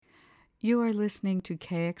You are listening to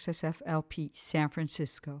KXSF LP San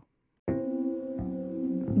Francisco.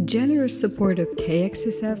 Generous support of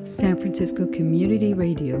KXSF San Francisco Community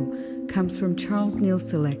Radio comes from Charles Neal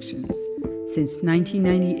Selections. Since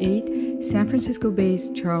 1998, San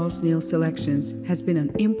Francisco-based Charles Neal Selections has been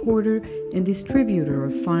an importer and distributor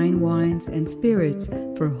of fine wines and spirits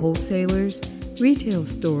for wholesalers, retail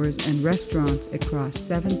stores, and restaurants across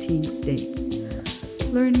 17 states.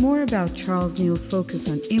 Learn more about Charles Neal's focus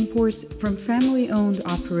on imports from family-owned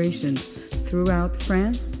operations throughout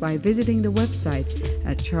France by visiting the website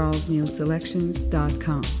at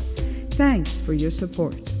charlesnealselections.com. Thanks for your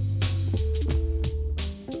support.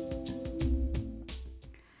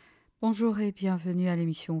 Bonjour et bienvenue à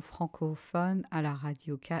l'émission Francofun à la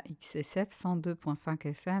radio KXSF 102.5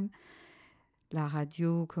 FM, la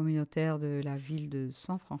radio communautaire de la ville de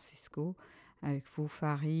San Francisco, avec vous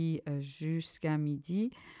Fari jusqu'à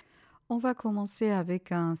midi. On va commencer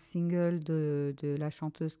avec un single de la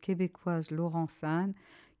chanteuse québécoise Laurence Anne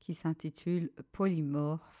qui s'intitule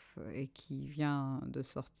Polymorphe et qui vient de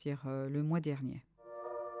sortir le mois dernier.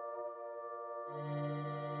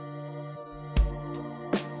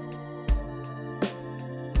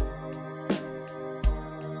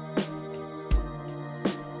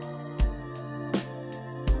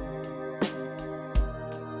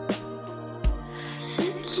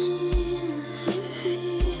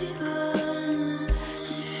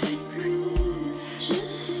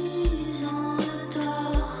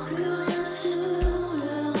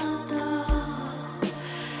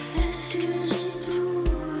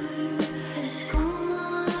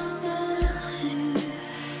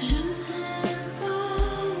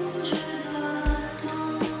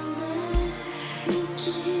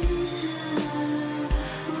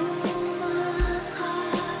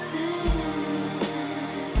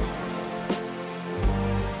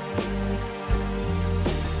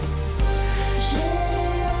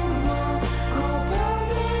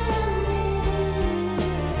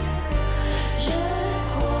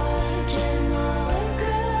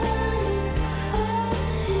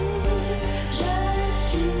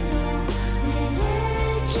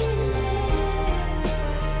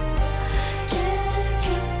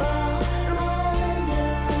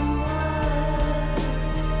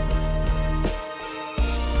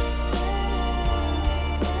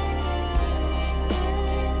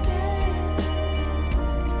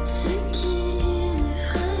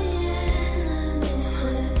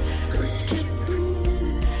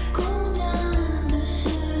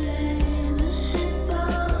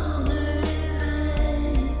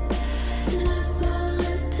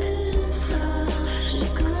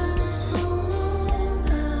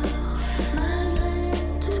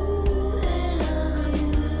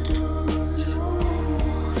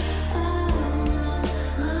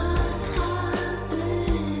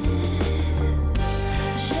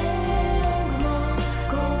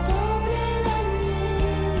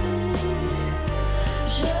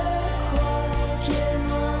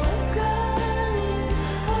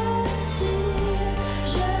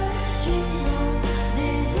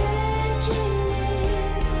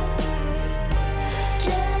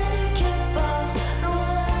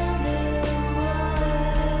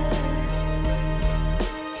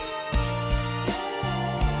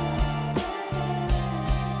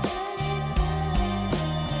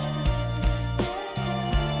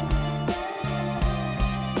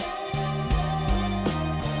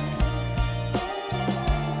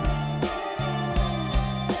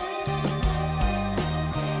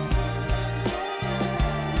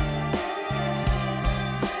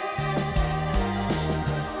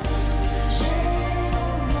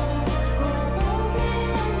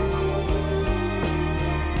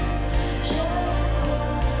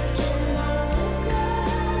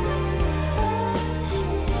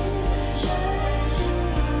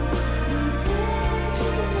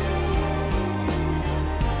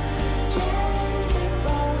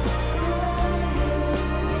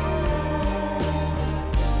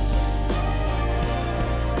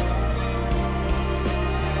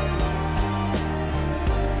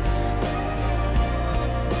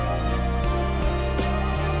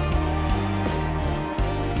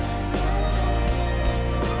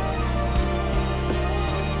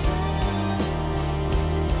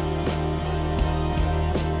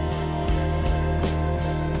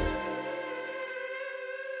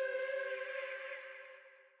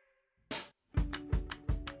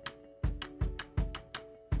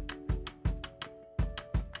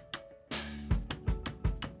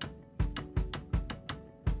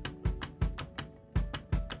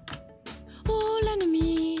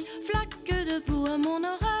 debout à mon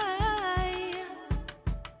oreille,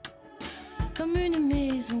 comme une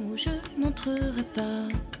maison où je rentrerai pas.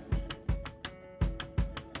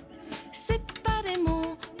 C'est pas des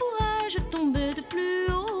mots, pourrais-je tomber de plus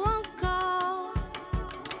haut encore?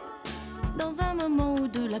 Dans un moment où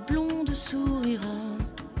de la blonde sourira.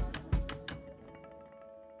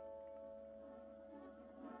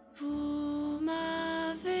 Vous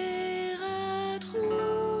m'avez retrouvé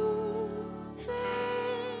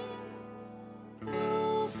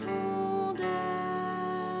au fond de la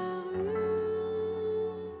rue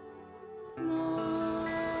morte.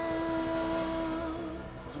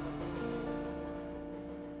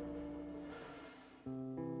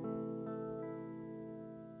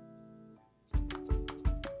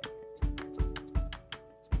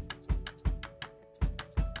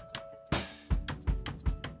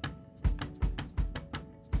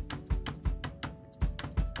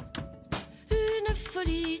 Une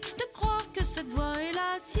folie de croire que cette voix est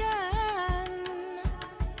la sienne.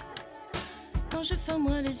 Quand je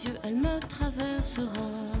fermerai les yeux, elle me traversera.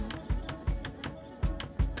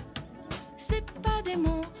 C'est pas des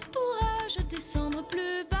mots, pourrais-je descendre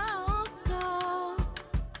plus bas encore?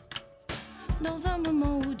 Dans un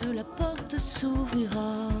moment où de la porte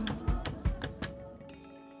s'ouvrira.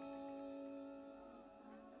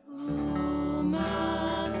 Vous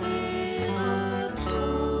m'avez retrouvé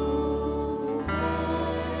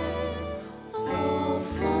au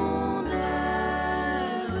fond de la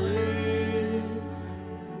rue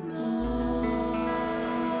morte.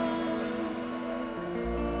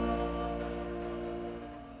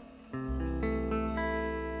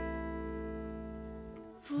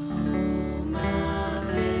 Vous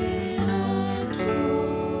m'avez retrouvé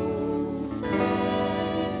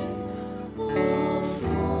au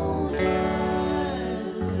fond de la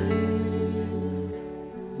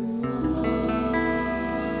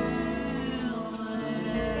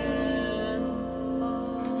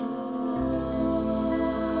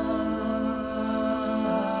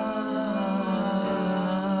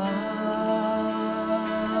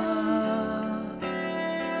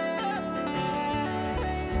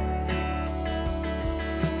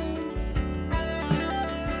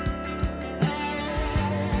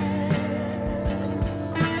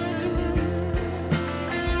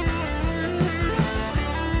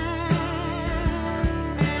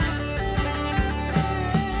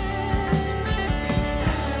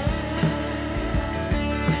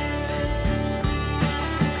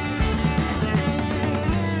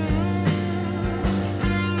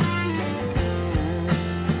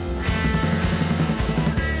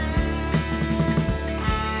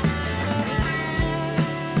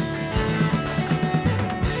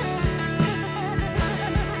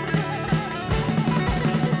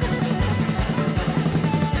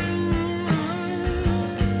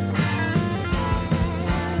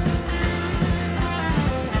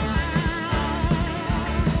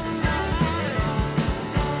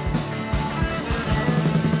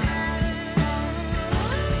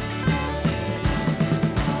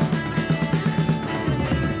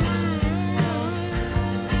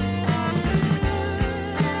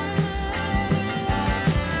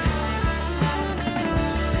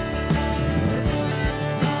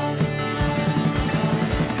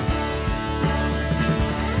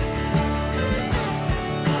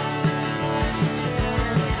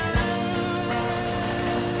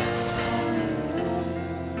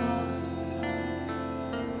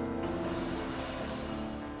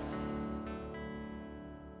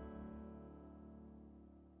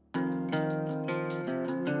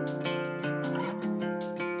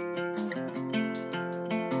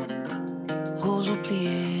Roseau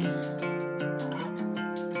plié,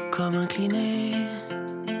 comme incliné,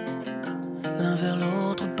 l'un vers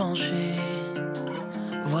l'autre penché.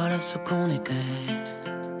 Voilà ce qu'on était,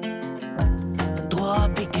 droit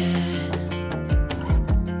piqué,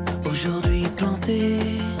 aujourd'hui planté.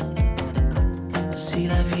 Si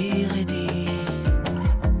la vie raidit,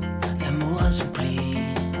 l'amour assouplit.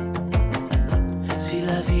 Si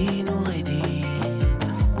la vie nous raidit,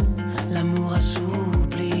 l'amour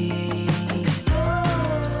assouplit.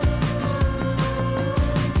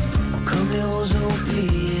 Comme les roseaux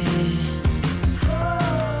pliés,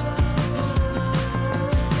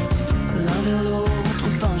 l'un vers l'autre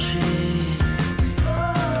penchés.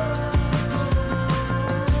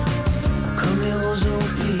 Comme les roseaux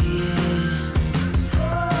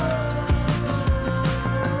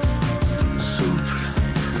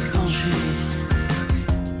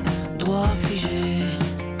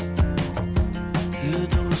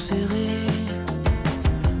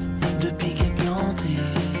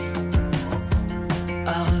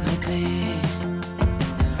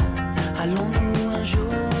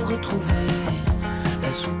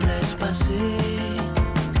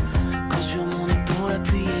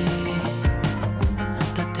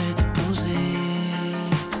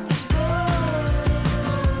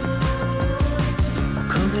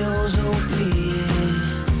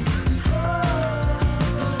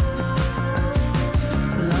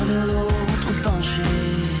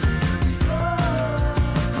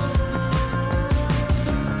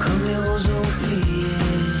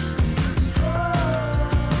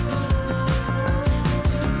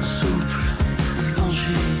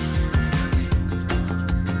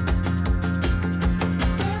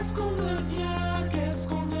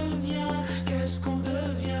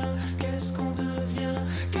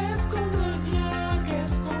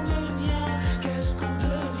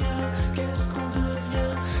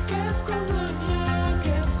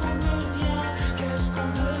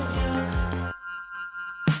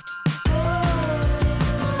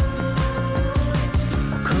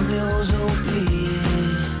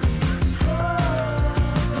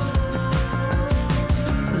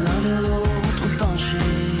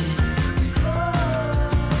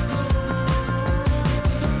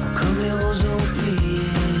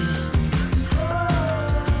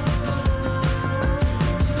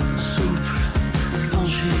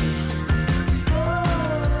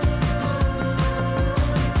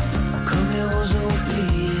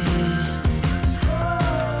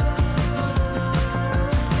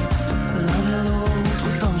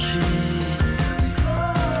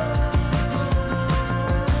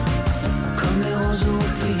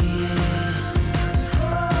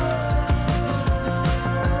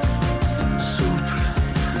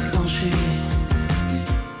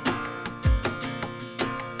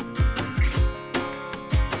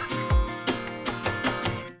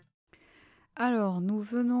Alors, nous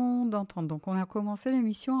venons d'entendre, donc on a commencé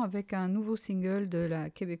l'émission avec un nouveau single de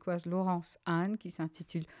la québécoise Laurence Anne qui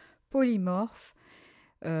s'intitule Polymorphe,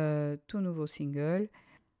 tout nouveau single.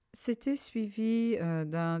 C'était suivi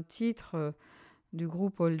d'un titre du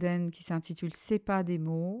groupe Holden qui s'intitule C'est pas des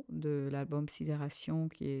mots de l'album Sidération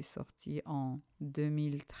qui est sorti en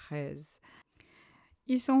 2013.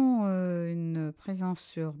 Ils ont une présence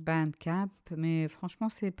sur Bandcamp, mais franchement,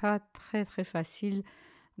 c'est pas très très facile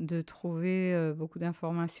de trouver beaucoup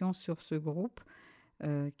d'informations sur ce groupe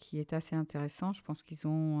qui est assez intéressant. Je pense qu'ils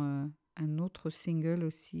ont un autre single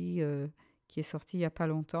aussi qui est sorti il n'y a pas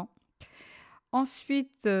longtemps.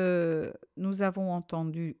 Ensuite, nous avons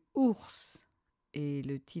entendu Ours et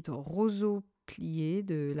le titre Roseau plié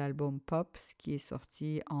de l'album Pops qui est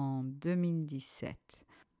sorti en 2017.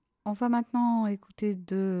 On va maintenant écouter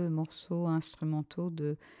 2 morceaux instrumentaux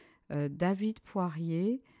de David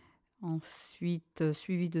Poirier, ensuite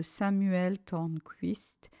suivi de Samuel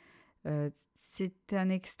Tornquist. C'est un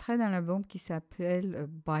extrait d'un album qui s'appelle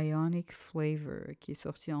Bionic Flavor, qui est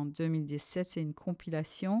sorti en 2017. C'est une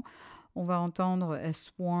compilation. On va entendre A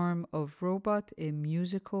Swarm of Robots et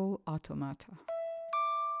Musical Automata.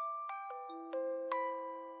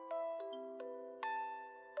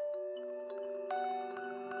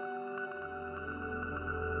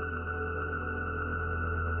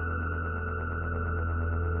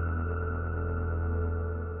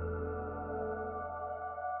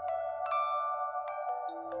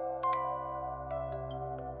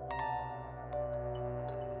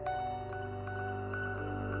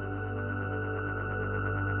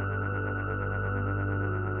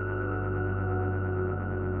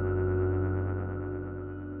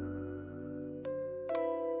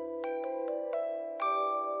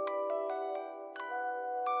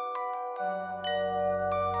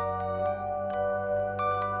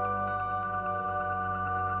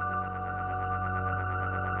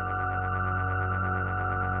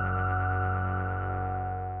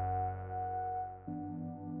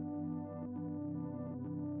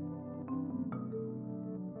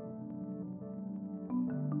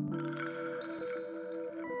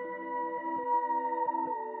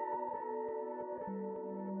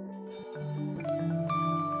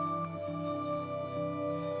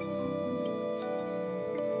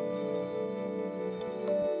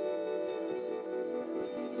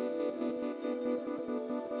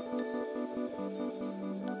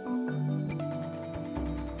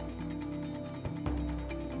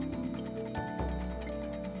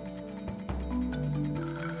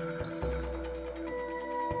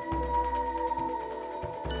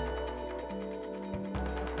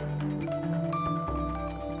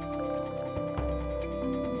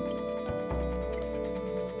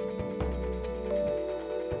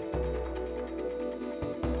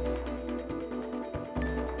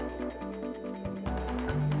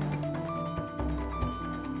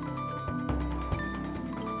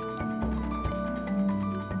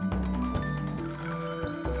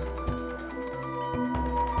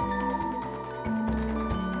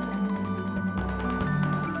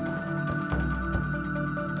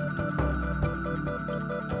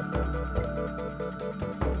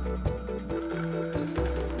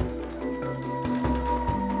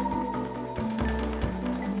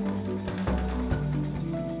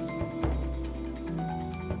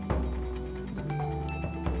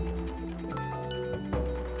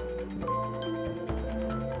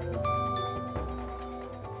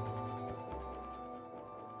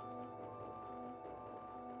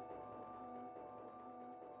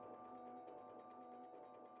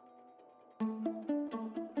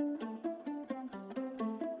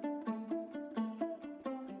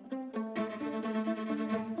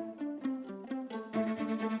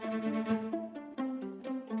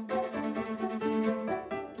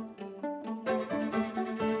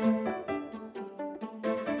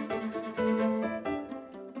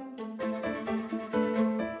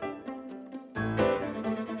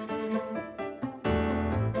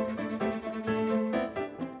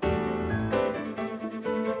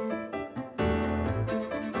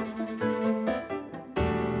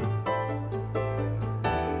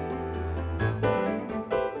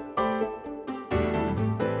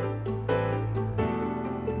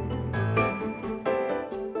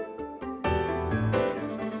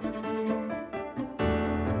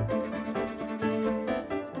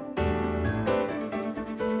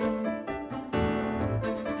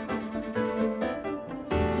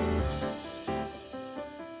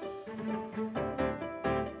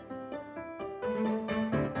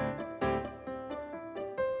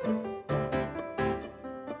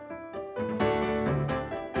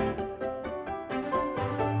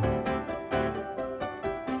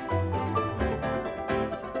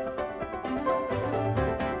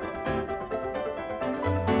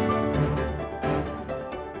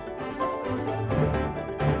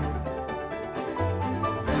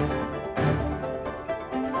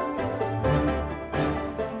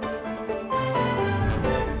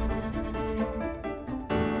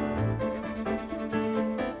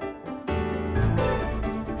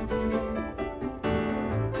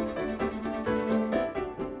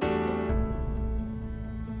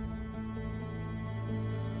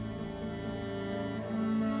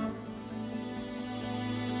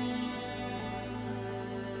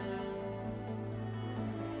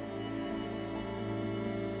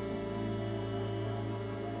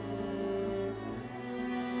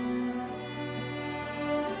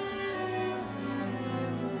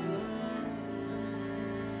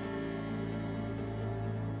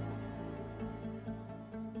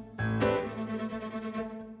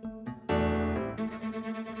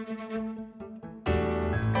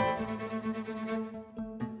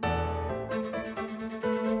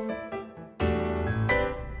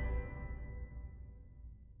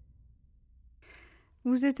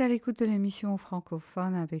 Vous êtes à l'écoute de l'émission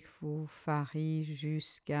Francofun avec vous, Fari,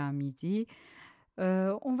 jusqu'à midi.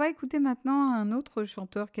 On va écouter maintenant un autre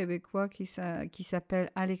chanteur québécois qui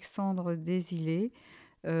s'appelle Alexandre Desilets.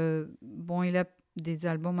 Bon, il a des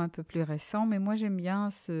albums un peu plus récents, mais moi j'aime bien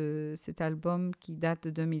cet album qui date de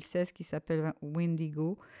 2016 qui s'appelle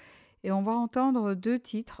Windigo. Et on va entendre 2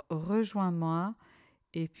 titres, Rejoins-moi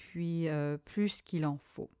et puis Plus qu'il en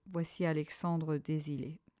faut. Voici Alexandre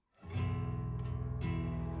Desilets.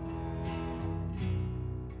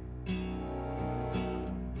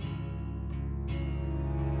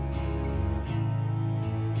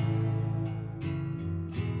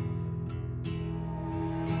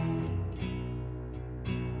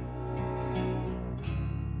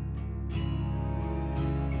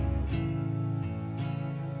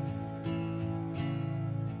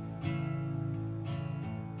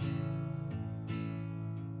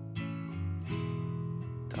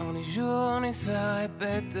 Quand les journées se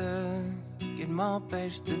répètent, qu'elles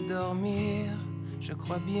m'empêchent de dormir, je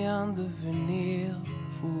crois bien devenir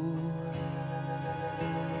fou.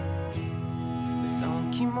 Le sang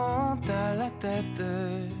qui monte à la tête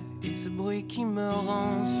et ce bruit qui me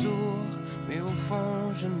rend sourd. Mais au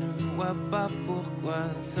fond, je ne vois pas pourquoi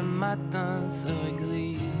ce matin serait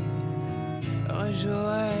gris.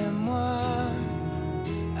 Rejoins-moi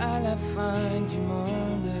à la fin du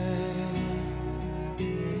monde.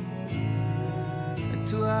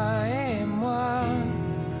 Toi et moi,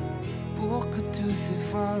 pour que tout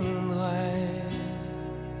s'effondre.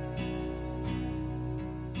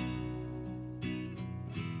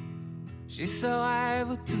 J'ai ce rêve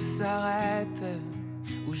où tout s'arrête,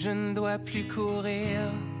 où je ne dois plus courir,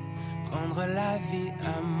 prendre la vie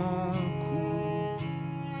à mon cou.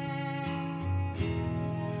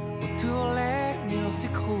 Autour les murs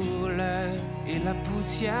s'écroulent et la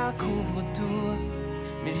poussière couvre tout.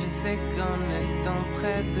 Mais je sais qu'en étant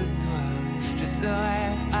près de toi, je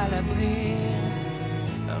serai à l'abri.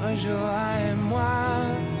 Rejoins-moi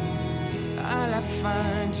à la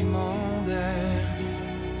fin du monde.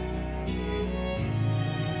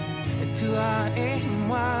 Toi et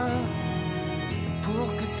moi, pour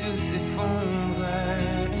que tout s'effondre.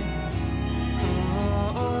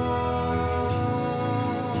 Oh, oh.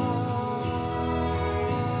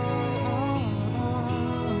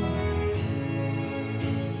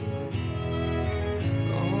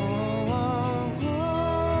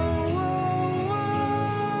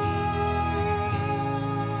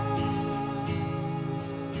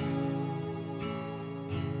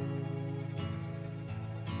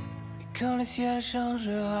 Quand le ciel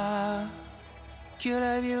changera, que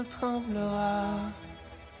la ville tremblera,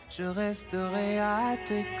 je resterai à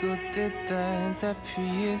tes côtés, tête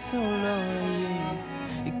appuyée sur l'oreiller.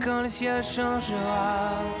 Et quand le ciel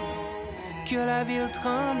changera, que la ville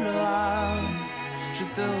tremblera, je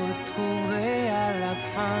te retrouverai à la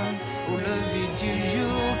fin, au lever du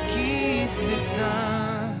jour qui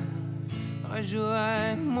s'éteint.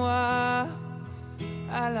 Rejoins-moi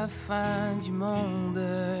à la fin du monde.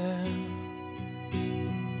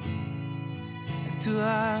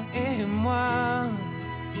 Toi et moi,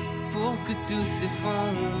 pour que tout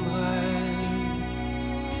s'effondre,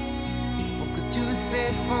 pour que tout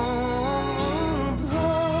s'effondre.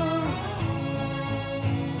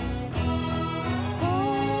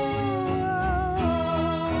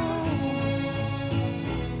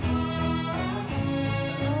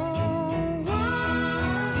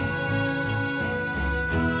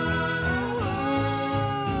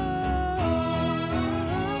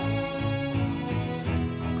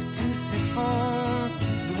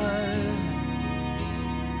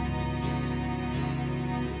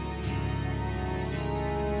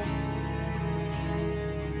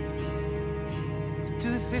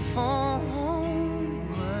 Tout s'effondre,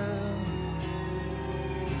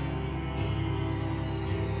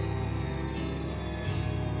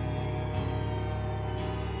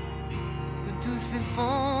 que tout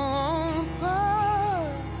s'effondre,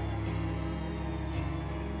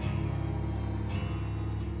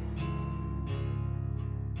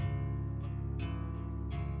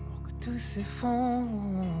 pour que tout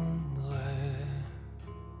s'effondre.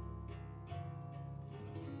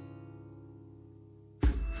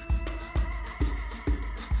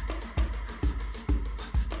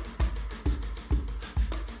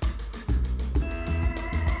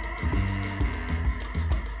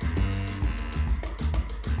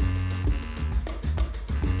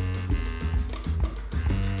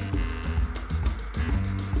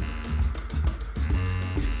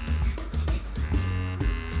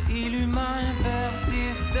 Si l'humain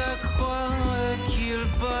persiste à croire qu'il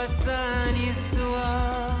possède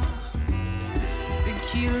l'histoire, c'est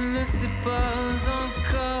qu'il ne sait pas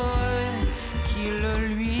encore, qui le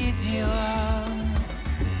lui dira.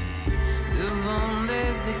 Devant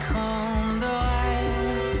des écrans de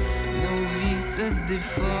rêve, nos vies se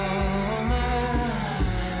déforment.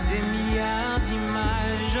 Des milliards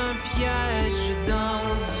d'images, un piège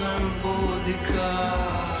dans un beau décor.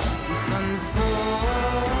 Tout ça ne faut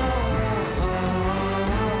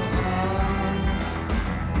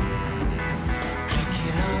plus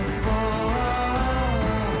qu'il en faut.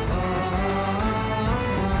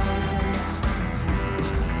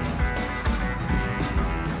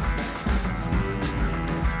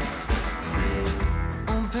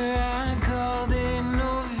 On peut accorder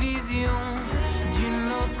nos visions d'une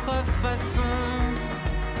autre façon,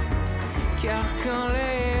 car quand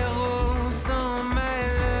les héros s'en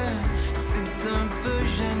mêlent, c'est un peu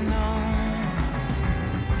gênant.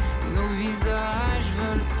 Nos visages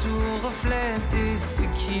veulent tout refléter ce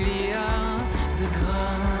qu'il y a de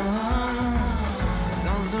grand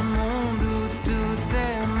dans un monde où tout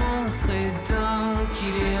est montré tant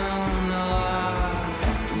qu'il y en aura.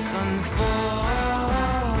 Tout ça ne faut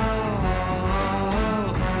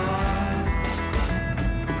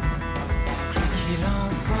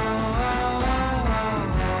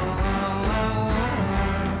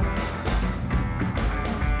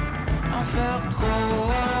faire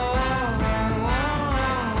trop,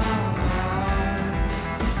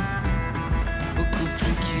 beaucoup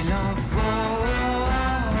plus qu'il en faut.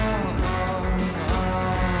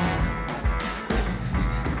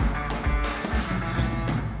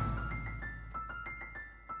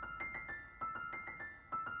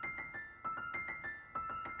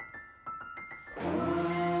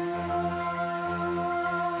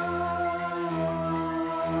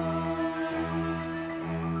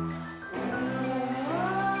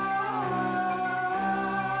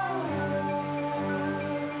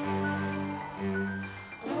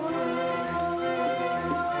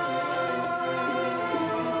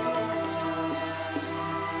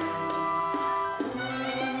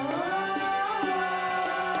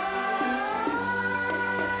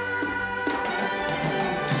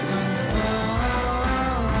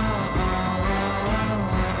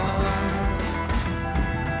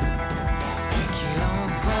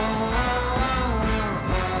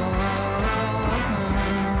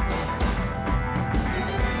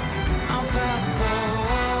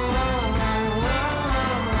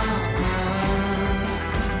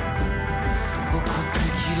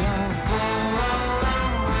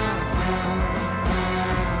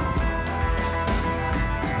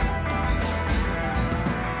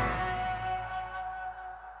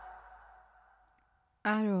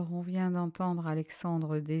 Alors, on vient d'entendre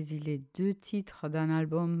Alexandre désiler 2 titres d'un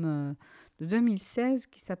album de 2016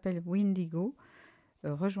 qui s'appelle Windigo.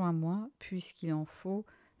 Rejoins-moi, puisqu'il en faut.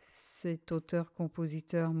 Cet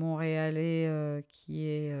auteur-compositeur montréalais qui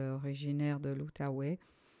est originaire de l'Outaouais.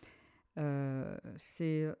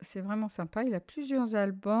 C'est vraiment sympa. Il a plusieurs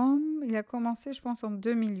albums. Il a commencé, je pense, en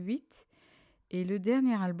 2008. Et le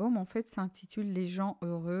dernier album, en fait, s'intitule Les gens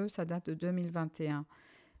heureux. Ça date de 2021.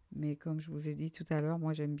 Mais comme je vous ai dit tout à l'heure,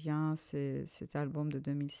 moi j'aime bien cet album de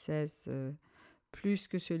 2016 plus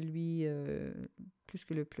que plus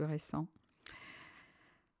que le plus récent.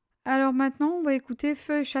 Alors maintenant, on va écouter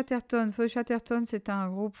Feu Chatterton. Feu Chatterton, c'est un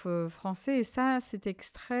groupe français et ça, c'est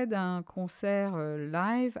extrait d'un concert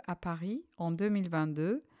live à Paris en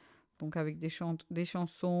 2022. Donc avec des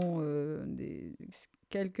chansons,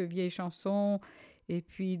 quelques vieilles chansons et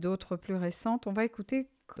puis d'autres plus récentes. On va écouter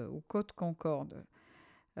au Côte Concorde.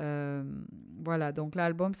 Voilà, donc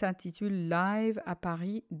l'album s'intitule Live à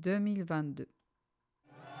Paris 2022.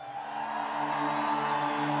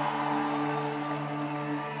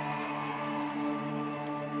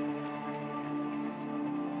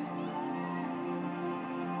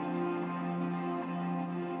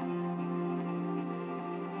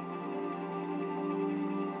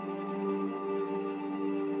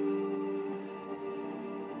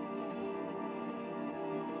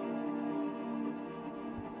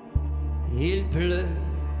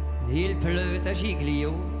 Il pleut à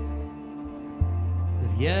Giglio,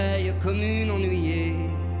 vieille commune ennuyée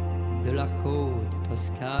de la côte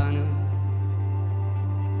toscane.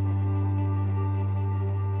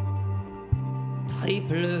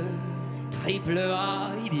 Triple A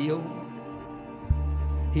idiot,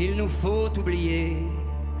 il nous faut oublier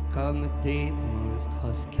comme des points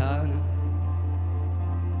Strauss-Kahn.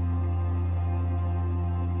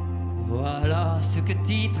 Voilà ce que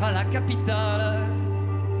titre à la capitale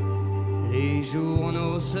les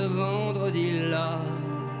journaux ce vendredi-là,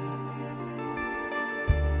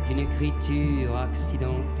 d'une écriture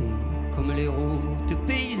accidentée comme les routes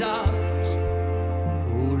paysages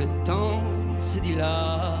où le temps se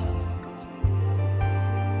dilate,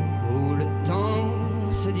 où le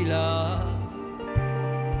temps se dilate.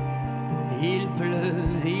 Il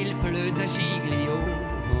pleut à Giglio,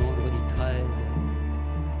 vendredi 13.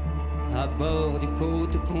 À bord du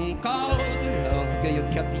côte Concorde, l'orgueil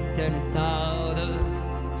au capitaine tarde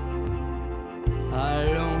à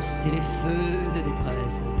lancer les feux de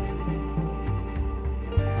détresse,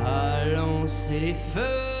 à lancer les feux.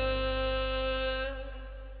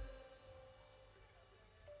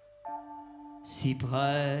 Si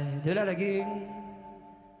près de la lagune,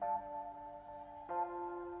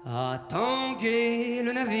 à tanguer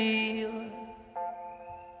le navire,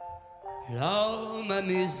 l'homme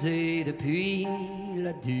amusé depuis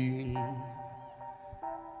la dune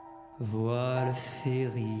voit le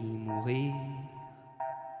ferry mourir.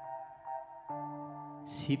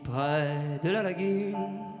 Si près de la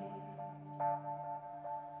lagune,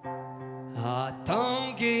 à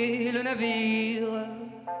tanguer le navire,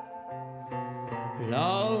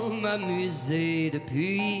 l'homme amusé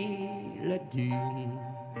depuis la dune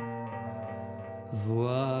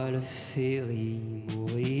voit le ferry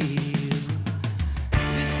mourir.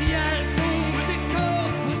 Du ciel tombent des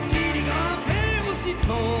cordes, faut-il y grimper ou s'y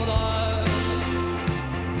pendre?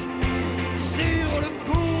 Sur le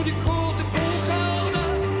pont du côte Concorde,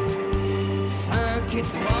 5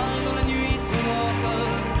 étoiles dans la nuit sont mortes.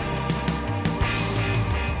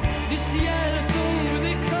 Du ciel tombent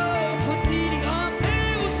des cordes, faut-il y grimper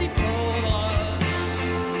ou s'y pendre?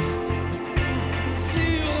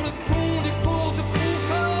 Sur le pont du côte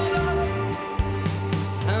Concorde,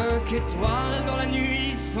 5 étoiles dans la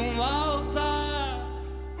nuit sont mortes.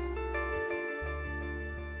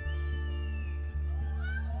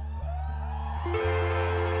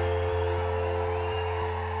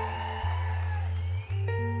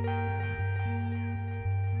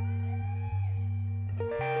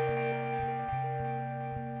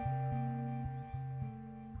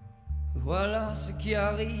 Voilà ce qui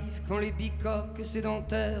arrive quand les bicoques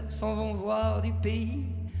sédentaires s'en vont voir du pays.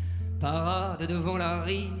 Parade devant la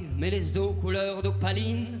rive, mais les eaux couleur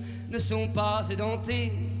d'opaline ne sont pas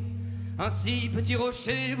édentées. Ainsi, petit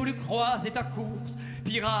rocher voulu croiser ta course,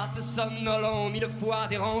 pirate somnolent, 1000 fois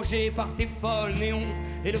dérangé par tes folles néons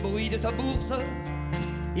et le bruit de ta bourse.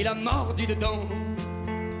 Il a mordu dedans.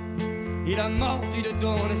 Il a mordu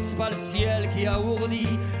dedans, n'est-ce pas le ciel qui a ourdi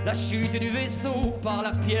la chute du vaisseau par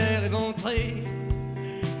la pierre éventrée?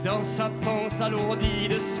 Dans sa panse alourdie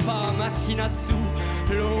de spa, machine à sous,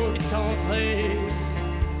 l'eau est entrée.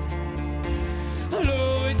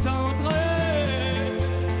 L'eau est entrée.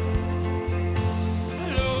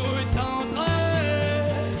 L'eau est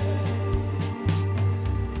entrée.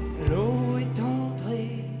 L'eau est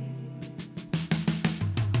entrée.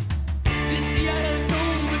 Du ciel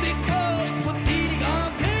tombe des cordes, faut-il y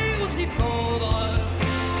grimper ou s'y pendre?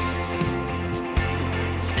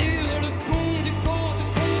 Sur le pont du côte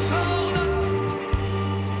Concorde,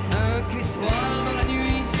 5 étoiles dans la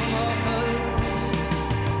nuit sont mortes.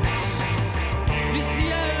 Du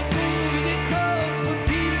ciel tombe des cordes,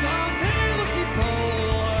 faut-il y grimper ou s'y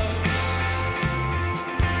pendre?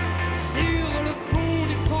 Sur le pont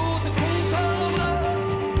du côte Concorde,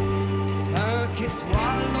 5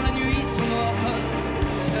 étoiles dans la nuit sont mortes.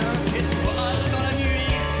 5 étoiles dans la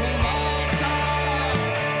nuit sont mortes.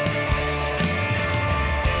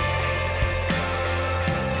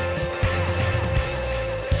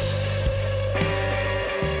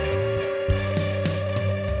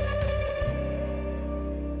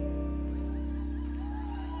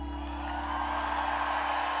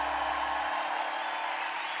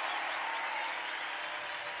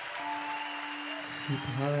 Si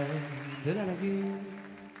près de la lagune,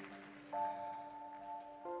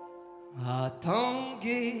 à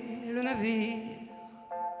tanguer le navire,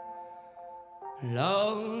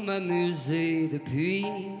 l'homme amusé depuis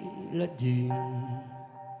la dune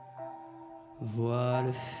voit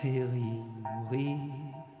le ferry mourir.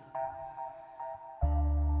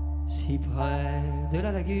 Si près de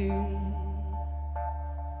la lagune,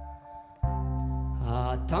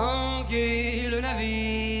 à tanguer le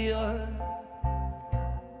navire,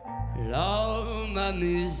 l'homme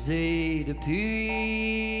amusé depuis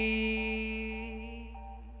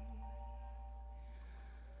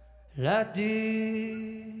la dune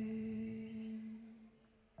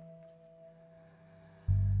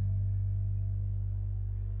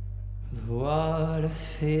voit le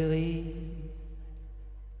ferry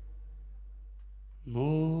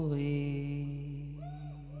mourir.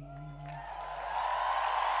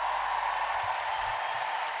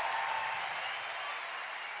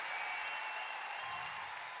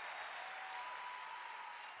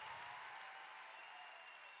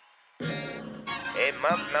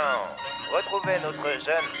 maintenant, retrouvez notre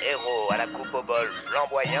jeune héros à la coupe au bol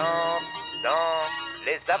flamboyante dans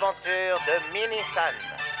Les aventures de Mini-San.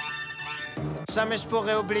 Jamais je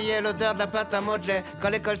pourrais oublier l'odeur de la pâte à modeler. Quand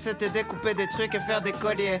l'école c'était découper des trucs et faire des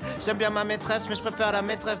colliers. J'aime bien ma maîtresse mais je préfère la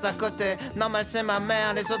maîtresse d'à côté. Normal c'est ma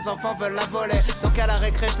mère, les autres enfants veulent la voler. Donc à la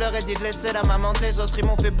récré je leur ai dit de laisser la maman des autres. Ils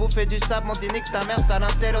m'ont fait bouffer du sable, m'ont dit nique ta mère, ça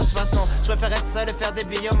l'inté. L'autre façon, je préfère être seul et faire des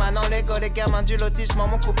billots. Maintenant Lego, les gamins du lotissement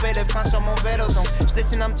m'ont coupé les freins sur mon vélo. Donc je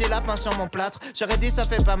dessine un petit lapin sur mon plâtre. J'aurais dit ça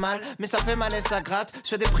fait pas mal, mais ça fait mal et ça gratte.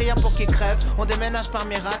 Je fais des prières pour qu'ils crèvent, on déménage par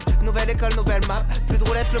miracle. Nouvelle école, nouvelle map, plus de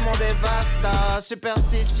roulettes, le monde est vaste.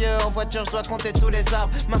 Superstitieux, en voiture je dois compter tous les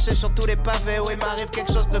arbres. Marcher sur tous les pavés où il m'arrive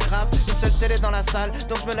quelque chose de grave. Une seule télé dans la salle,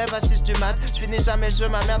 donc je me lève à 6 du mat. Je finis jamais le jeu,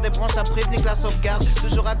 ma mère débranche la prise, nique la sauvegarde.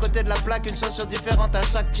 Toujours à côté de la plaque, une chaussure différente à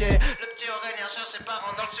chaque pied. Le petit Aurélien cherche ses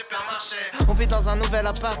parents dans le supermarché. On vit dans un nouvel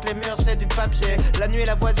appart, les murs c'est du papier. La nuit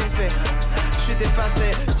la voisine fait je suis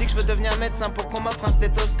dépassé, je dis que je veux devenir médecin pour qu'on m'offre un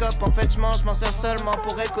stéthoscope. En fait je mange, m'en sers seulement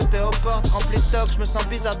pour écouter aux portes. Rempli de toc, je me sens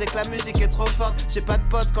bizarre dès que la musique est trop forte. J'ai pas de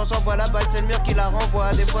potes, quand j'envoie la balle c'est le mur qui la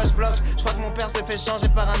renvoie. Des fois je bloque, je crois que mon père s'est fait changer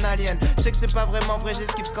par un alien. Je sais que c'est pas vraiment vrai,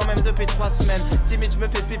 j'esquive quand même depuis 3 semaines. Timide je me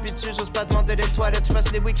fais pipi dessus, j'ose pas demander les toilettes. Je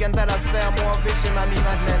passe les week-ends à la ferme ou en ville chez mamie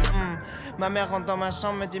Madeleine. Ma mère rentre dans ma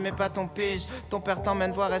chambre, me dit mais pas ton pige. Ton père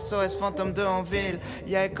t'emmène voir SOS Fantôme 2 en ville.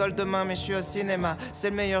 Y'a école demain mais je suis au cinéma. C'est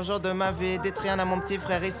le meilleur jour de ma vie, détruit rien à mon petit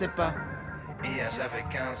frère, il sait pas. Hier j'avais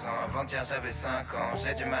 15 ans, avant-hier j'avais 5 ans.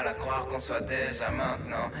 J'ai du mal à croire qu'on soit déjà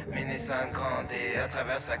maintenant. Mini-San grandit à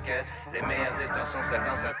travers sa quête. Les meilleures histoires sont celles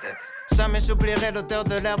dans sa tête. Jamais j'oublierai l'odeur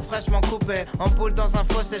de l'herbe fraîchement coupée. En poule dans un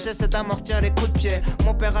fossé, j'essaie d'amortir les coups de pied.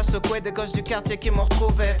 Mon père a secoué des gosses du quartier qui m'ont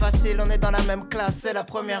retrouvé. Facile, on est dans la même classe, c'est la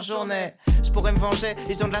première journée. Je pourrais me venger,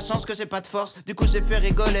 ils ont de la chance que j'ai pas de force. Du coup j'ai fait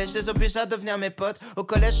rigoler, je les oblige à devenir mes potes. Au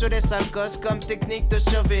collège je les sale gosse comme technique de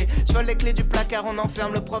survie. Je vole les clés du placard, on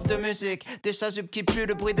enferme le prof de musique. Des chasubles qui puent,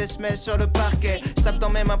 le bruit des semelles sur le parquet. Je tape dans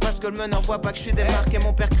mes mains parce que le meneur voit pas que je suis démarqué.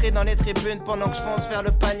 Mon père crie dans les tribunes pendant que je fonce vers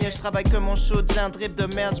le panier. Je travaille que mon shoot, j'ai un drip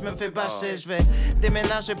de merde, je me fais bâcher. Je vais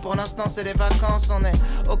déménager pour l'instant, c'est les vacances. On est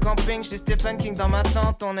au camping, j'ai Stephen King dans ma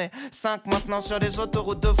tente. On est 5 maintenant sur les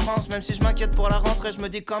autoroutes de France. Même si je m'inquiète pour la rentrée, je me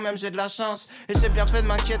dis quand même j'ai de la chance. Et j'ai bien fait de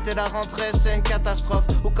m'inquiéter, la rentrée c'est une catastrophe.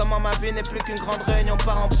 Ou comment ma vie n'est plus qu'une grande réunion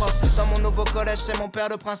parents-prof. Dans mon nouveau collège c'est mon père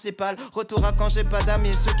le principal. Retour à quand j'ai pas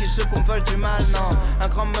d'amis, ceux qui secouent me veulent du mal. Non, un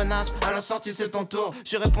grand menace, à la sortie c'est ton tour.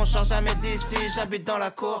 Je réponds change jamais d'ici, j'habite dans la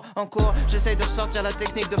cour. En cours, j'essaye de ressortir la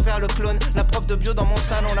technique de faire le clown. La prof de bio dans mon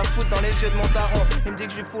salon, la fout dans les yeux de mon daron. Il me dit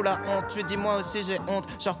que je lui fous la honte, je lui dis moi aussi j'ai honte.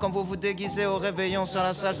 Genre quand vous vous déguisez au réveillon sur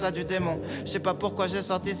la salsa du démon. Je sais pas pourquoi j'ai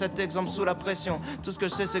sorti cet exemple sous la pression. Tout ce que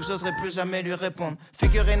je sais c'est que j'oserais plus jamais lui répondre.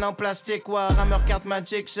 Figurine en plastique, Warhammer carte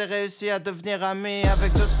magique. J'ai réussi à devenir ami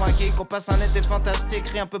avec 2-3 geeks. On passe un été fantastique,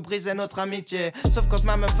 rien peut briser notre amitié. Sauf quand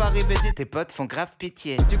ma meuf arrive et dit tes potes font grave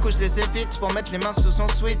pitié. Du coup je les évite pour mettre les mains sous son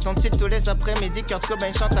sweat. On tilt tous les après-midi, Kurt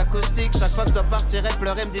Cobain chante acoustique. Chaque fois que je dois partir et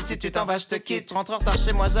pleurer, me dit si tu t'en vas je te quitte. Je rentre en retard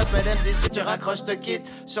chez moi, j'appelle, elle me dit si tu raccroches je te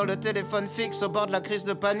quitte. Sur le téléphone fixe au bord de la crise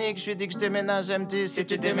de panique, je lui dis que je déménage, elle me dit si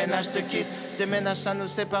tu déménages je te quitte. Je déménage, ça nous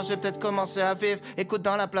sépare, je vais peut-être commencer à vivre. Écoute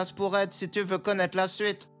dans la place pour être si tu veux connaître la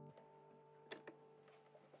suite.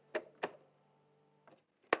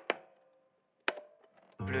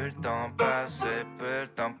 Plus le temps passe, plus le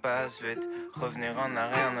temps passe vite. Revenir en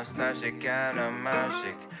arrière, nostalgique, à la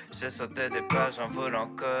magique. J'ai sauté des pages en voulant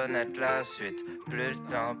connaître la suite. Plus le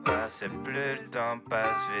temps passe, plus le temps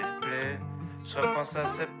passe vite. Plus je repense à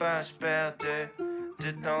ces pages perdues.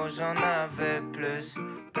 Du temps où j'en avais plus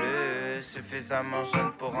suffisamment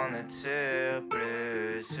jeune pour en être sûr.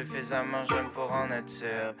 Plus suffisamment jeune pour en être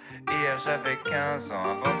sûr. Hier j'avais 15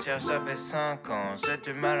 ans, avant-hier j'avais 5 ans. J'ai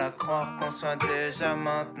du mal à croire qu'on soit déjà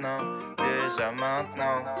maintenant.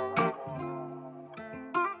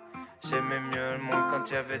 J'aimais mieux le monde quand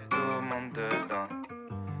il y avait tout le monde dedans.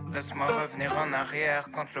 Laisse-moi revenir en arrière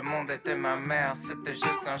quand le monde était ma mère. C'était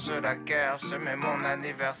juste un jeu, la guerre. J'aimais mon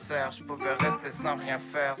anniversaire. Je pouvais rester sans rien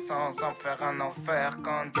faire, sans en faire un enfer.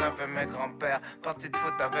 Quand j'avais mes grands-pères, parti de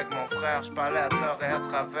foot avec mon frère. Je parlais à tort et à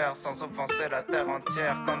travers, sans offenser la terre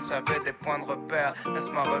entière. Quand j'avais des points de repère,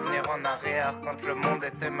 laisse-moi revenir en arrière quand le monde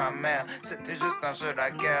était ma mère. C'était juste un jeu,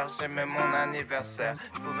 la guerre. J'aimais mon anniversaire.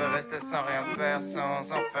 Je pouvais rester sans rien faire,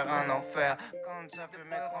 sans en faire un enfer. Quand j'avais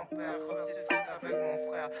mes grands-pères, parti de foot avec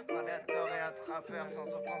mon frère. Parlais à tort et à travers, sans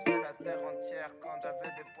offenser la terre entière. Quand j'avais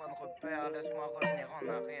des points de repère, laisse-moi revenir en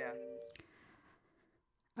arrière.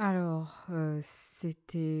 Alors,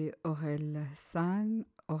 c'était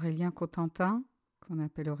Aurélien Cotentin, qu'on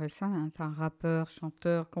appelle Aurel San, un rappeur,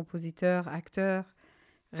 chanteur, compositeur, acteur,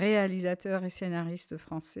 réalisateur et scénariste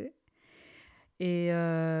français. Et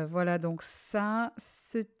voilà, donc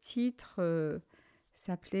ce titre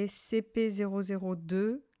s'appelait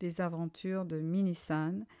CP002, Les aventures de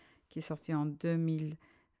Mini-San, qui est sorti en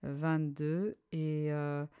 2022. Et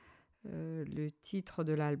le titre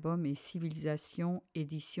de l'album est Civilisation,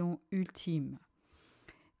 édition ultime.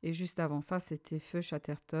 Et juste avant ça, c'était Feu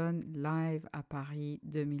Chatterton, live à Paris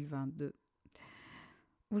 2022.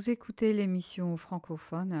 Vous écoutez l'émission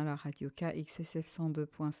Francofun à la radio KXSF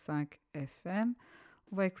 102.5 FM.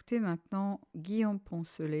 On va écouter maintenant Guillaume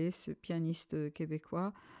Poncelet, ce pianiste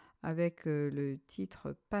québécois, avec le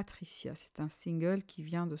titre Patricia. C'est un single qui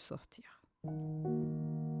vient de sortir.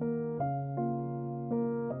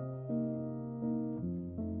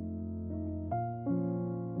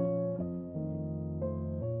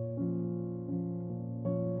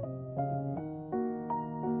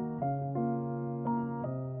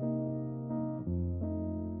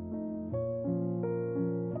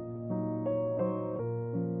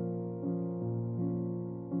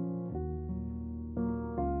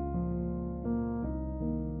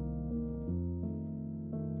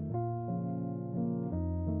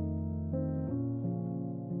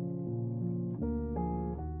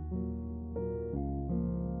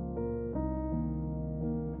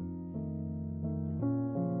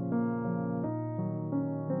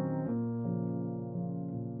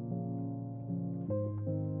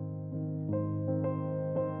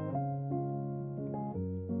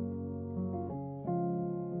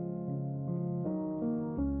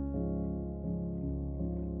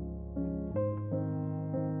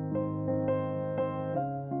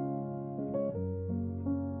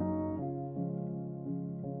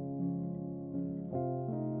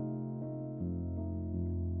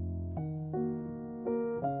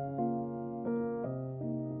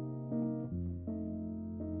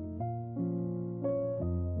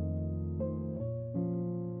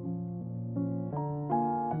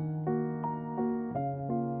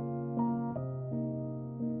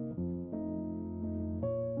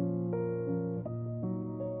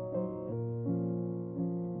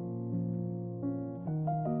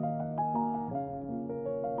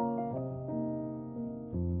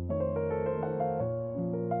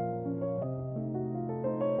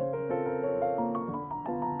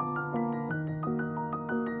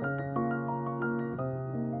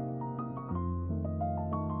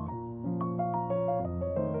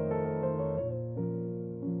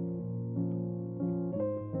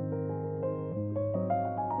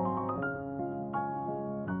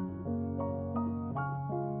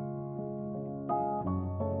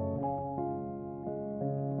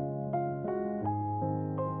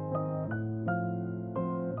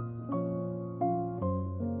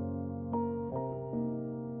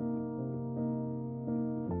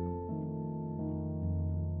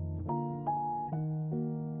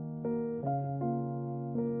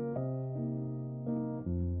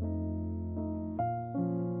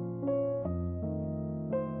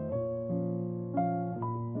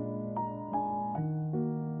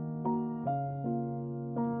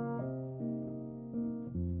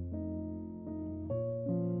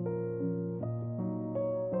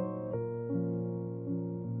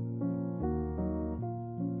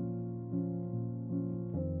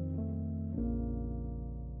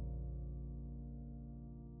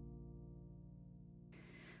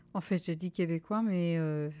 En fait, j'ai dit québécois, mais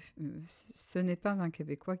ce n'est pas un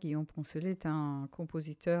québécois. Guillaume Poncelet est un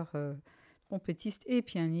compositeur, trompettiste et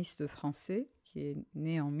pianiste français qui est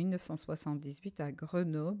né en 1978 à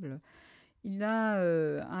Grenoble. Il a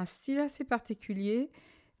un style assez particulier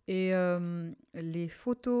et les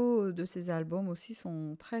photos de ses albums aussi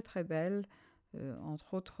sont très très belles.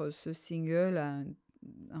 Entre autres, ce single a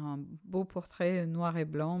un beau portrait noir et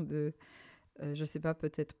blanc de... je ne sais pas,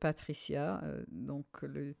 peut-être Patricia, donc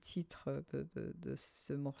le titre de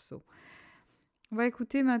ce morceau. On va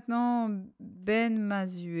écouter maintenant Ben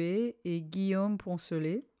Mazué et Guillaume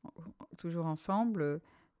Poncelet, toujours ensemble,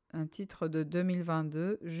 un titre de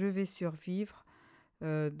 2022, Je vais survivre,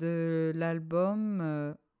 de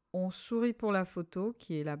l'album On sourit pour la photo,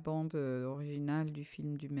 qui est la bande originale du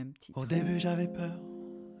film du même titre. Au début j'avais peur,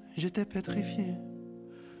 j'étais pétrifié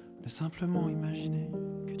de simplement imaginer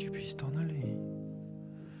que tu puisses t'en aller.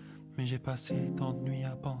 Mais j'ai passé tant de nuits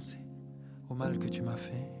à penser au mal que tu m'as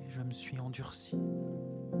fait, je me suis endurci.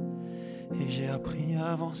 Et j'ai appris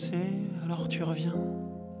à avancer, alors tu reviens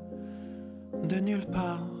de nulle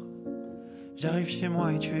part. J'arrive chez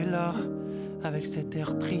moi et tu es là, avec cet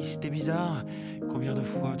air triste et bizarre. Combien de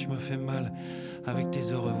fois tu m'as fait mal avec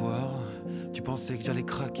tes au revoir. Tu pensais que j'allais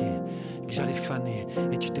craquer, que j'allais faner,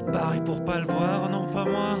 et tu t'es barré pour pas le voir. Non, pas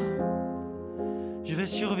moi, je vais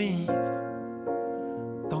survivre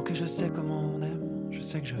Tant que je sais comment on aime, je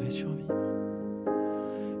sais que je vais survivre.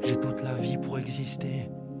 J'ai toute la vie pour exister,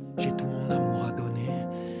 j'ai tout mon amour à donner.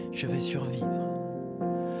 Je vais survivre,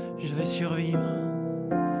 je vais survivre.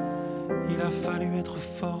 Il a fallu être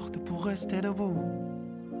forte pour rester debout,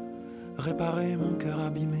 réparer mon cœur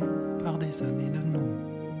abîmé par des années de nous.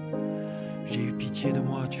 J'ai eu pitié de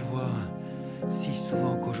moi, tu vois, si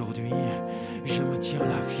souvent qu'aujourd'hui je me tire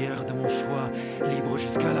la fière de mon choix, libre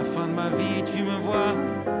jusqu'à la fin de ma vie. Tu me vois,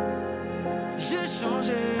 j'ai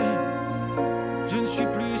changé. Je ne suis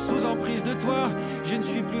plus sous emprise de toi, je ne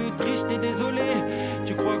suis plus triste et désolé.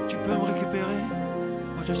 Tu crois que tu peux me récupérer?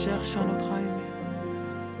 Moi je cherche un autre à aimer.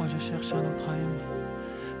 Moi je cherche un autre à aimer.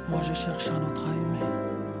 Moi je cherche un autre à aimer.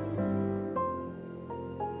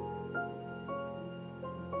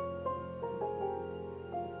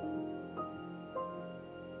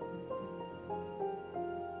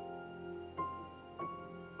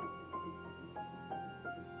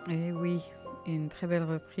 Et oui, une très belle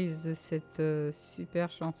reprise de cette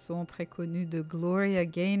super chanson très connue de Gloria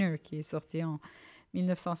Gaynor qui est sortie en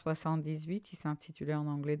 1978. Il s'intitulait en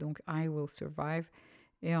anglais donc I Will Survive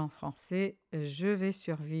et en français Je vais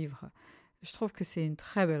survivre. Je trouve que c'est une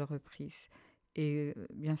très belle reprise. Et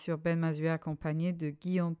bien sûr, Ben Mazuet accompagné de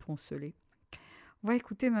Guillaume Poncelet. On va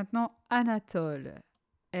écouter maintenant Anatole,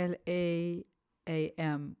 L-A-A-M,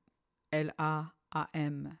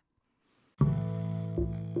 L-A-A-M.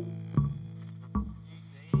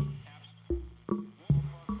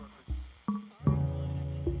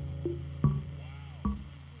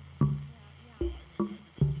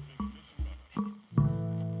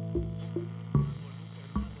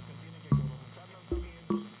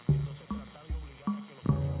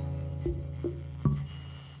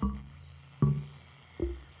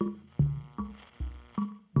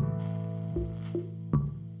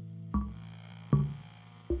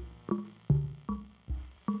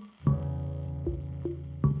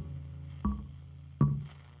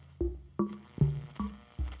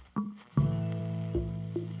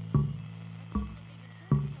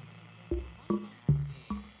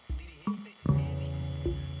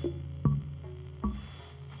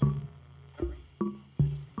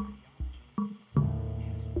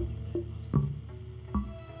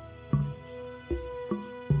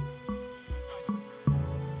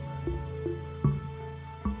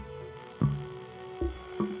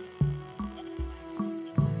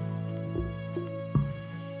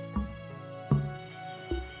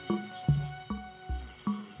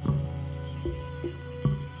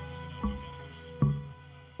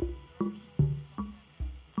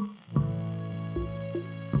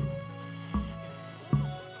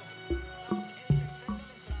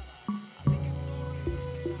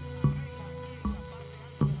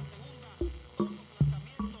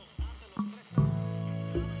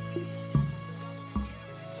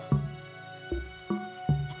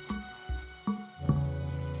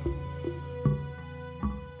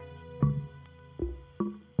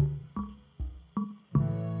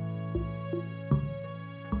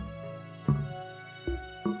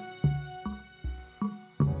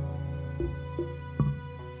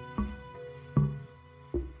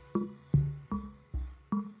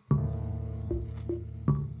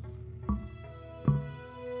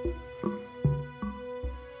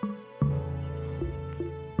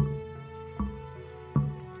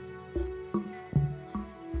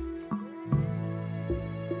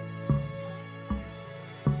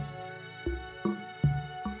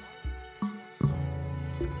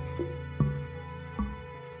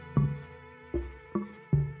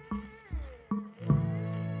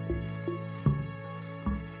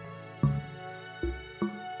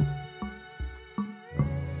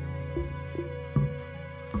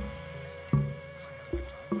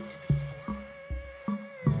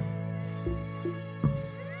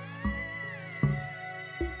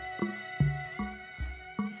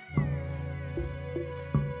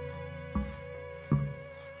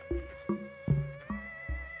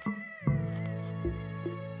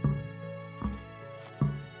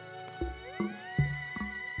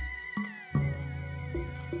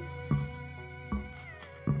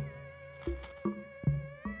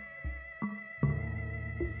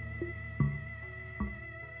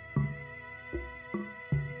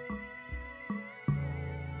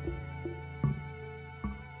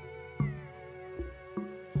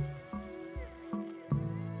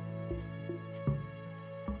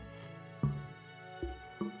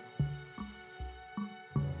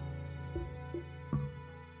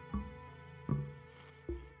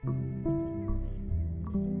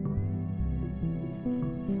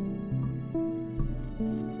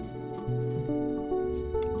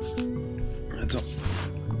 Attends,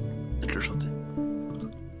 je vais te le chanter.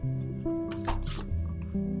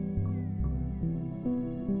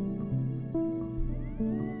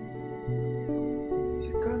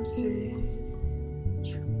 comme si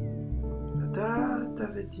la date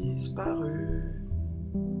avait disparu,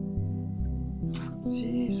 comme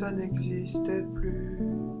si ça n'existait plus.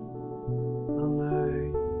 Un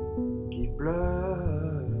œil qui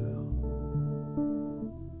pleure,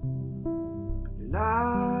 les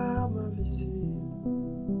larmes invisibles,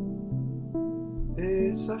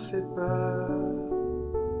 et ça fait peur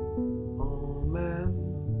en même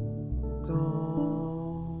temps.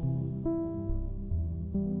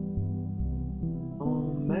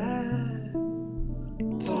 En même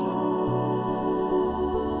temps.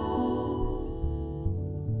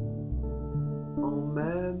 En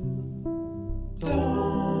même temps.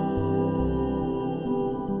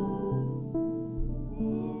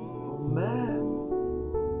 En même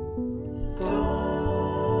temps.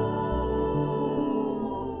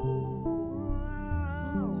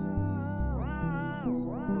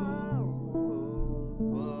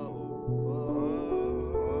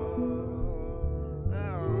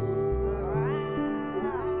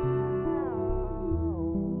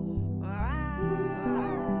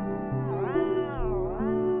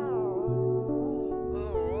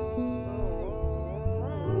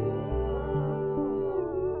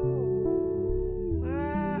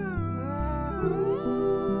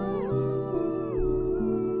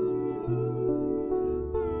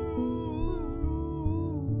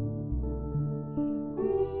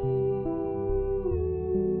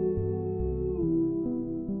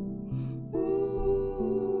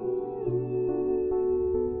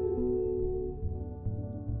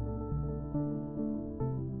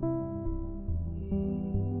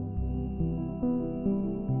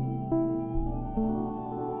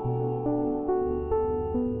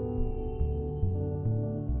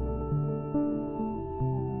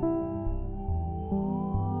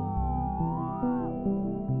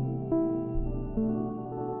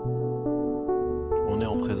 On est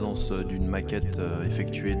en présence d'une maquette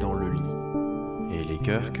effectuée dans le lit. Et les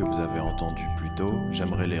chœurs que vous avez entendus plus tôt,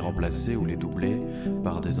 j'aimerais les remplacer ou les doubler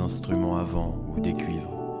par des instruments à vent ou des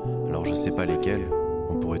cuivres. Alors je sais pas lesquels,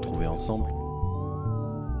 on pourrait trouver ensemble.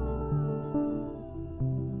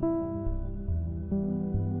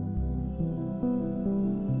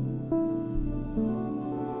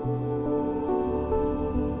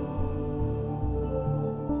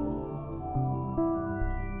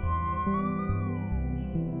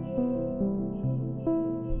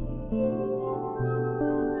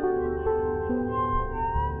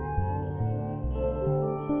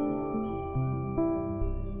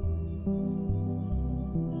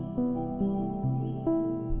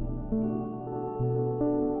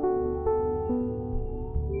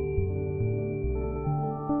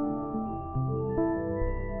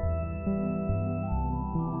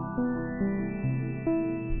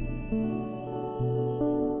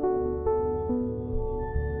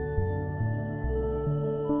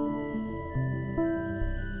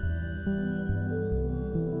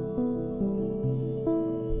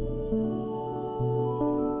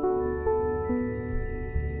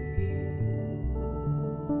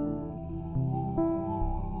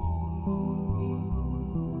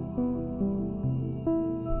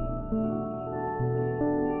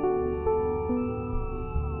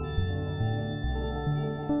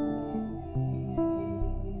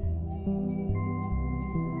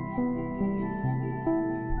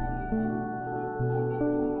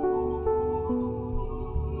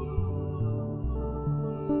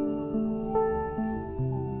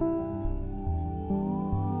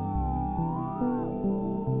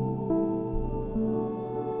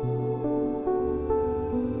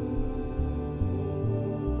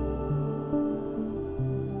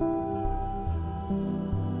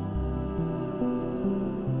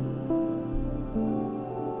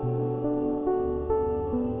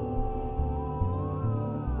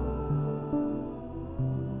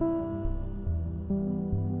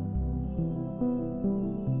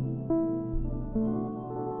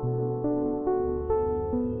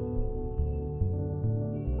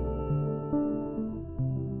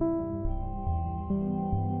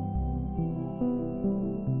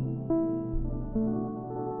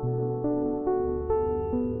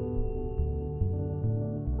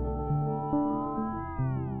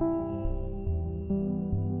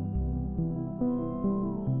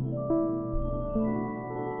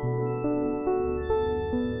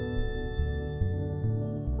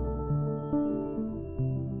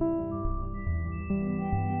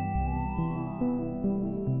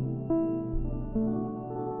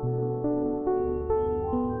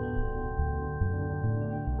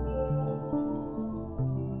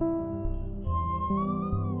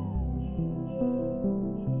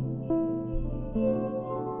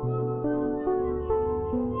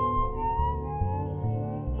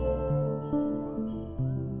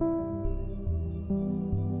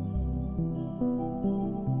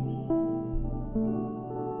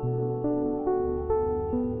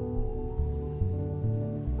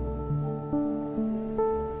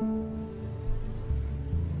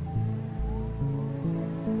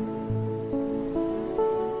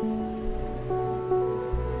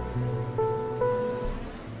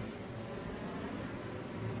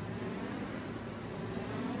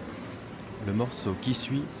 Le morceau qui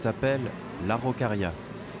suit s'appelle l'Araucaria.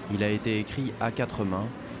 Il a été écrit à 4 mains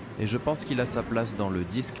et je pense qu'il a sa place dans le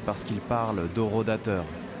disque parce qu'il parle d'orodateur.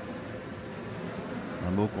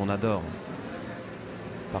 Un mot qu'on adore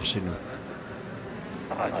par chez nous.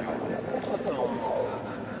 Radio Contretemps.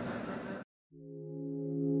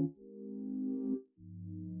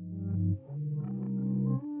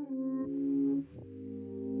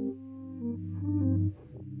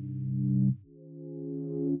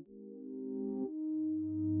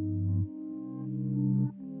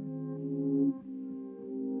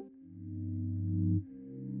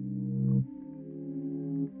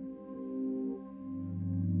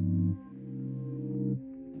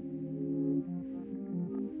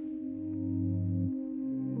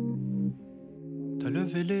 T'as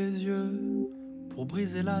levé les yeux pour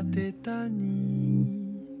briser la tétanie.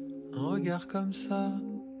 Un regard comme ça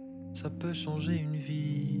peut changer une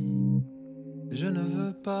vie. Je ne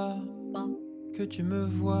veux pas que tu me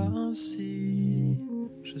vois ainsi.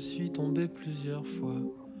 Je suis tombé plusieurs fois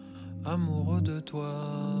amoureux de toi.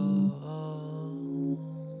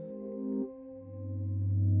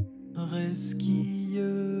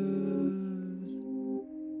 Resquilleuse,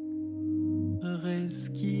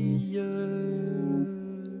 resquilleuse.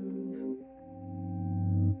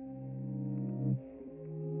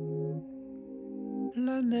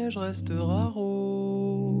 La neige restera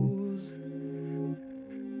rose,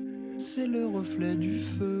 c'est le reflet du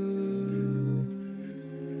feu,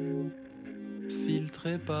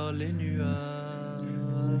 filtré par les nuages.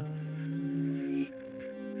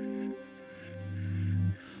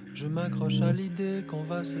 Je m'accroche à l'idée qu'on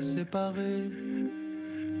va se séparer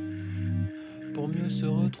pour mieux se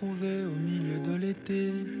retrouver au milieu de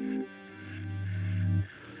l'été.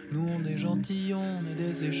 Nous on est gentillons, on est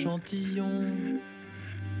des échantillons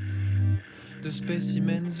de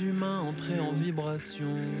spécimens humains entrés en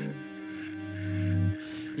vibration.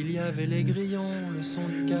 Il y avait les grillons, le son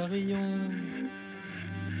du carillon.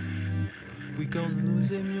 Oui quand nous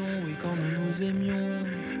nous aimions, oui quand nous nous aimions.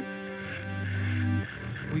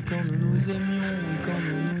 Oui quand nous nous aimions, oui quand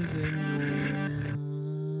nous nous aimions.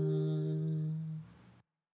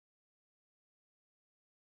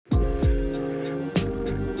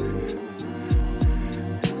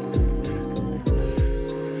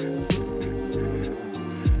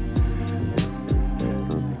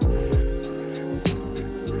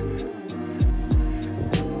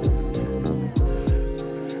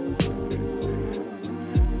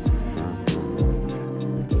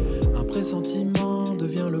 Sentiment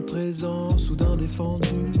devient le présent, soudain défendu.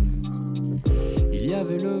 Il y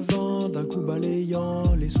avait le vent d'un coup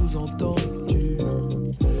balayant les sous-entendus.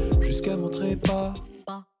 Jusqu'à mon trépas,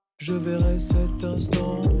 je verrai cet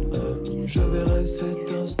instant, je verrai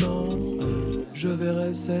cet instant, je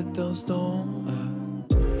verrai cet instant.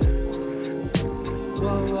 Wa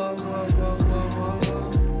wa wa wa wa wa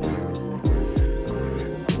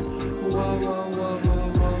wa wa wa wa wa.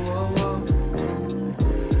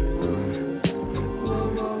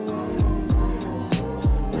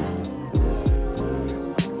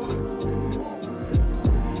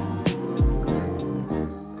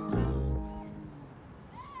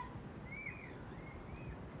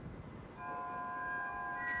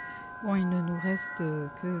 Bon, il ne nous reste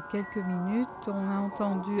que quelques minutes. On a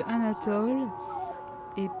entendu Anatole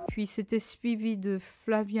et puis c'était suivi de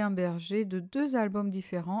Flavien Berger de 2 albums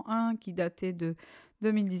différents. Un qui datait de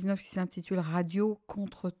 2019 qui s'intitule Radio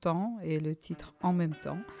Contretemps et le titre En même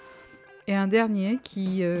temps. Et un dernier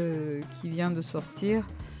qui vient de sortir,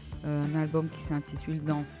 un album qui s'intitule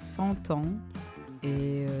Dans 100 ans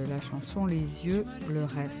et la chanson Les yeux, le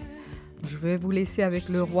reste. Je vais vous laisser avec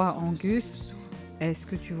le roi Angus. Est-ce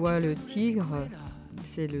que tu vois le tigre ?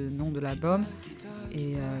 C'est le nom de l'album.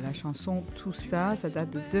 Et la chanson Tout ça, ça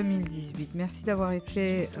date de 2018. Merci d'avoir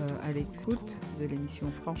été à l'écoute de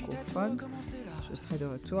l'émission Francofun. Je serai de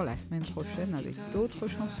retour la semaine prochaine avec d'autres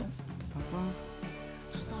chansons. Au revoir.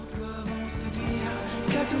 Tout simplement se dire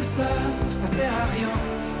que tout ça, ça sert à rien.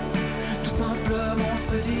 Tout simplement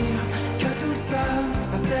se dire que tout ça,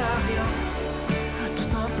 ça sert à rien. Tout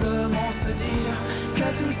simplement se dire que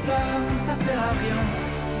tout ça, ça sert à rien.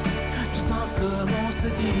 Tout simplement se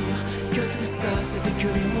dire que tout ça, c'était que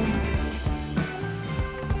des mots.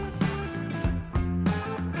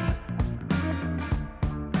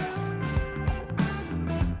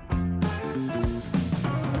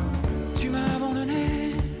 Tu m'as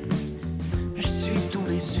abandonné, je suis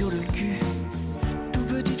tombé sur le cul, tout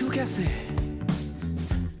petit, tout cassé,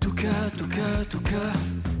 tout cas, tout cas, tout cas.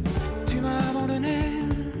 Tu m'as abandonné,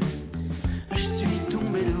 je suis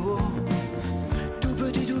tombé de haut, tout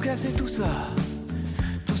petit, tout cassé, tout ça,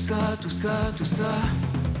 tout ça, tout ça, tout ça.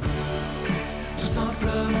 Tout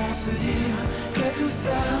simplement se dire que tout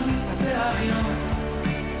ça, ça sert à rien.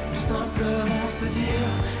 Tout simplement se dire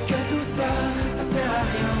que tout ça, ça sert à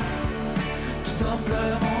rien. Tout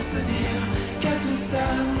simplement se dire que tout ça,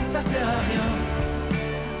 ça sert à rien.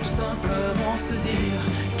 Tout simplement se dire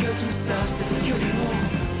que tout ça, c'était que des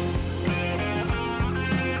mots.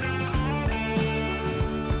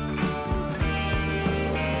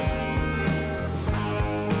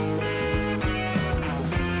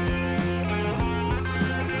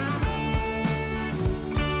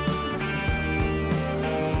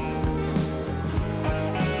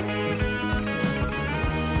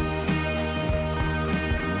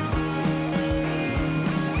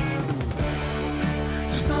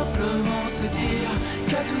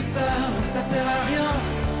 Ça sert à rien.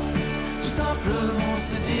 Tout simplement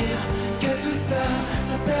se dire que tout ça,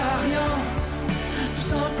 ça sert à rien. Tout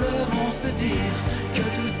simplement se dire que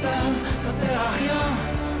tout ça, ça sert à rien.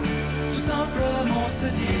 Tout simplement se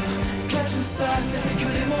dire que tout ça, c'était que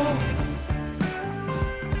des mots.